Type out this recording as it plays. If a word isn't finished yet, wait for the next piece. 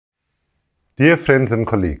Dear friends and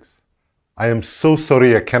colleagues, I am so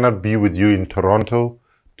sorry I cannot be with you in Toronto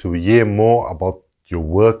to hear more about your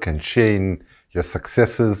work and sharing your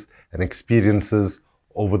successes and experiences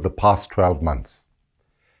over the past 12 months.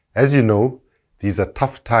 As you know, these are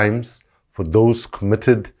tough times for those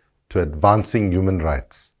committed to advancing human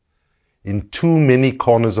rights. In too many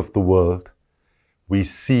corners of the world, we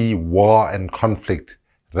see war and conflict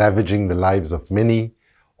ravaging the lives of many,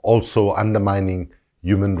 also undermining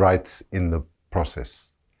human rights in the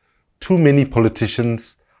process. Too many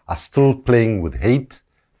politicians are still playing with hate,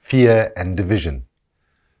 fear, and division.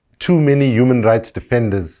 Too many human rights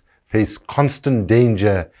defenders face constant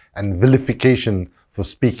danger and vilification for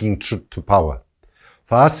speaking truth to power.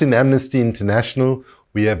 For us in Amnesty International,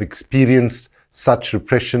 we have experienced such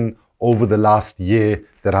repression over the last year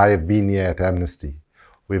that I have been here at Amnesty.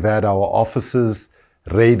 We've had our offices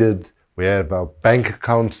raided, we have our bank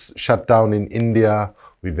accounts shut down in India,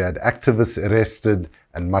 we've had activists arrested,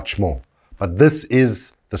 and much more. But this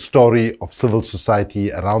is the story of civil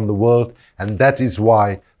society around the world, and that is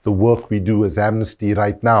why the work we do as Amnesty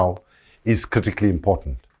right now is critically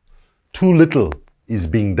important. Too little is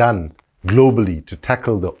being done globally to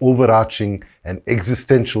tackle the overarching and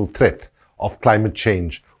existential threat of climate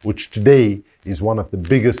change, which today is one of the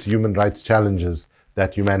biggest human rights challenges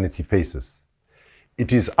that humanity faces.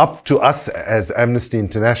 It is up to us as Amnesty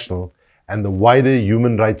International and the wider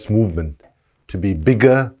human rights movement to be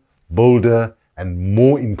bigger, bolder, and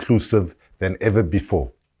more inclusive than ever before.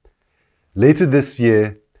 Later this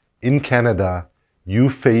year, in Canada, you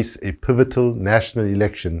face a pivotal national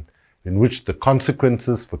election in which the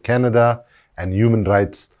consequences for Canada and human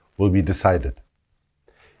rights will be decided.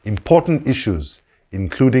 Important issues,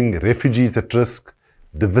 including refugees at risk,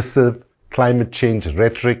 divisive climate change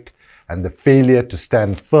rhetoric, and the failure to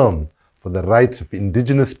stand firm for the rights of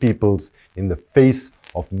Indigenous peoples in the face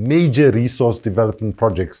of major resource development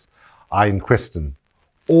projects, are in question,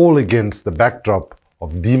 all against the backdrop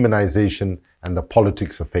of demonization and the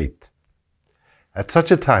politics of hate. At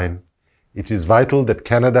such a time, it is vital that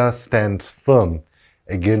Canada stands firm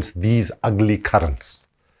against these ugly currents.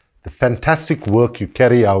 The fantastic work you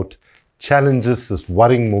carry out challenges this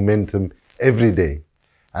worrying momentum every day,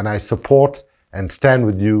 and I support and stand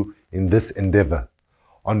with you in this endeavor.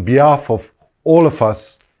 On behalf of all of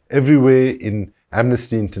us everywhere in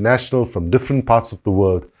Amnesty International from different parts of the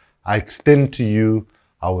world, I extend to you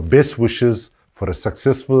our best wishes for a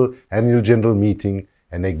successful annual general meeting,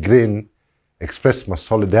 and again express my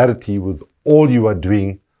solidarity with all you are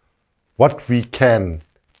doing, what we can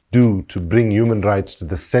do to bring human rights to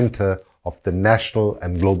the center of the national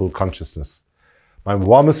and global consciousness. My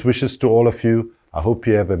warmest wishes to all of you. I hope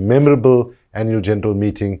you have a memorable annual general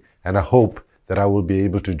meeting, and I hope that I will be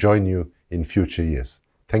able to join you in future years.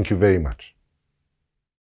 Thank you very much.